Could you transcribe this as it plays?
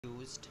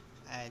Used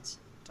as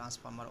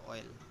transformer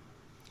oil.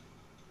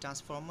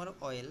 Transformer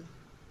oil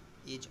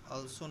is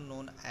also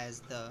known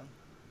as the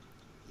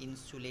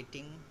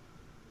insulating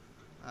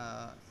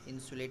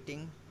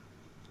insulating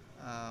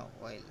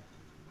oil,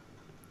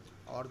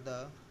 or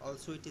the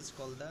also it is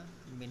called the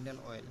mineral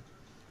oil.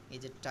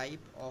 Is a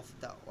type of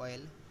the oil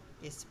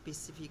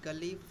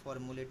specifically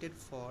formulated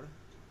for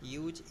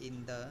use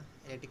in the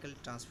electrical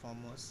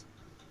transformers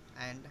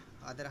and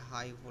other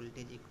high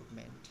voltage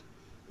equipment.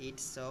 It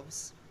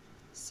serves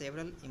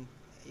several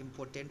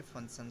important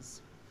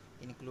functions,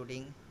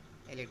 including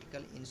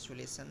electrical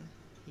insulation,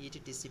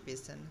 heat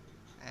dissipation,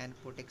 and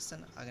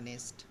protection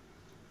against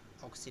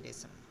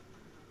oxidation.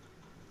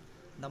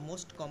 The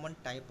most common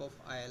type of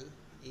oil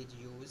is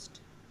used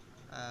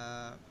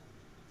uh,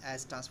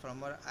 as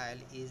transformer oil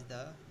is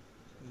the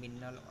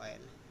mineral oil,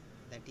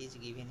 that is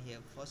given here.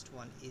 First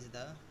one is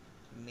the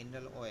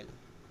mineral oil.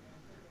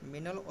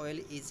 Mineral oil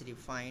is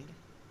refined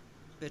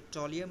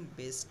petroleum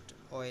based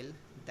oil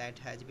that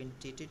has been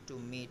treated to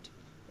meet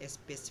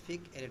specific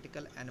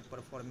electrical and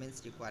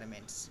performance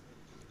requirements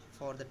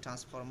for the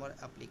transformer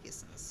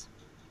applications.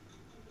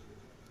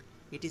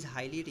 It is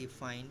highly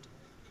refined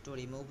to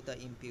remove the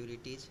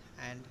impurities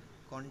and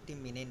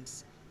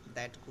contaminants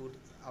that could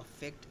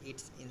affect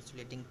its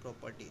insulating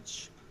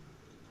properties.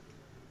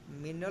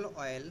 Mineral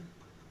oil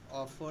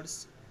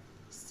offers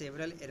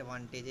several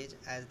advantages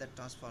as the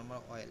transformer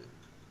oil.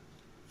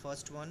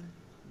 First one,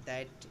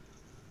 that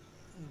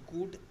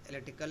good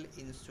electrical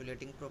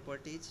insulating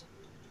properties,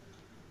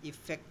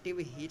 effective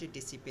heat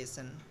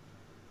dissipation,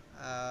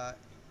 uh,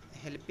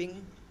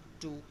 helping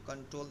to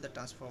control the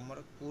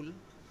transformer cool,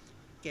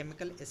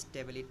 chemical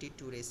stability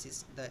to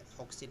resist the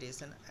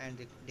oxidation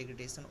and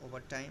degradation over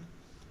time,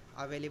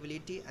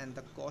 availability and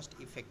the cost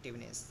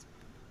effectiveness.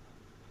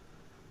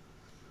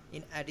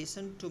 In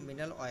addition to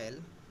mineral oil,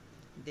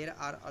 there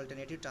are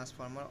alternative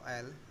transformer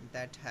oil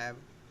that have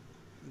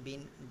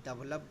been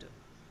developed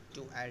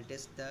to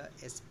address the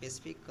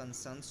specific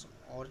concerns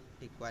or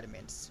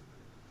requirements.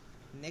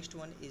 Next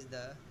one is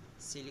the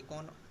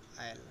silicone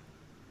oil.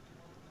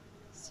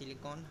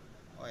 Silicone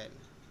oil.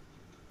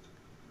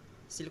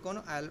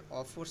 Silicone oil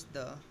offers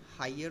the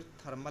higher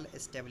thermal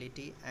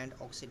stability and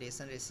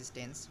oxidation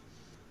resistance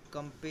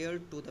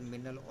compared to the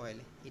mineral oil.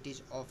 It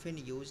is often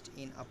used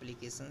in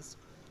applications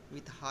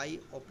with high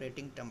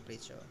operating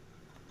temperature.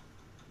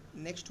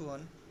 Next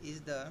one is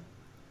the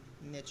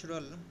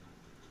natural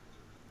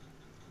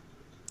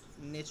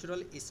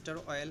natural ester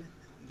oil,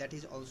 that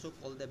is also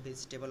called the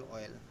vegetable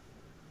oil.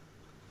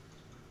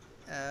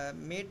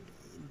 Made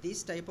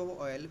This type of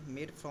oil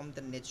made from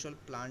the natural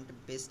plant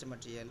based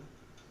material.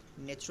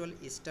 Natural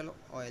ester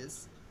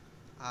oils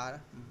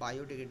are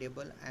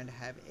biodegradable and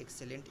have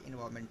excellent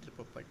environmental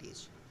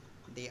properties.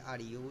 They are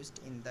used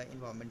in the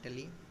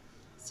environmentally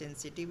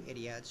sensitive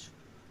areas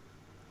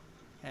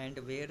and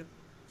where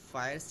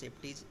fire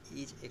safety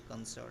is a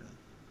concern.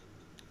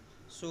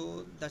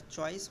 So the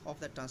choice of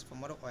the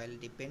transformer oil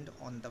depend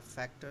on the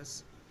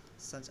factors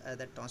such as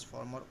the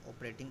transformer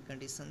operating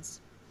conditions,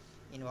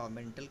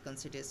 environmental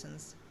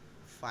considerations,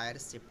 fire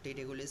safety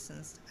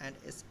regulations, and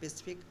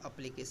specific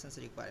applications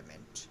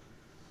requirement.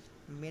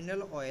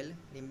 Mineral oil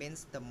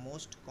remains the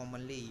most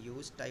commonly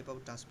used type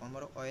of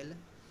transformer oil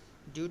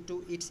due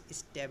to its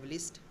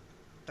established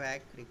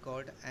track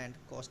record and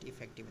cost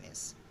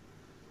effectiveness.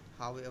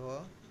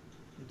 However,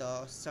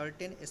 the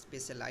certain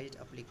specialized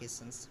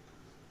applications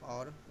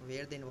or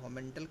where the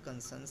environmental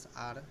concerns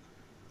are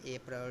a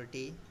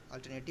priority,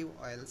 alternative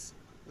oils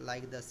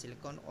like the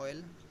silicone oil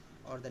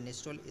or the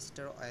natural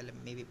ester oil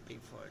may be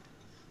preferred.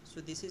 So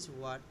this is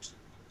what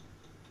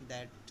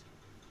that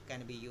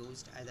can be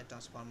used as a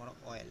transformer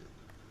oil.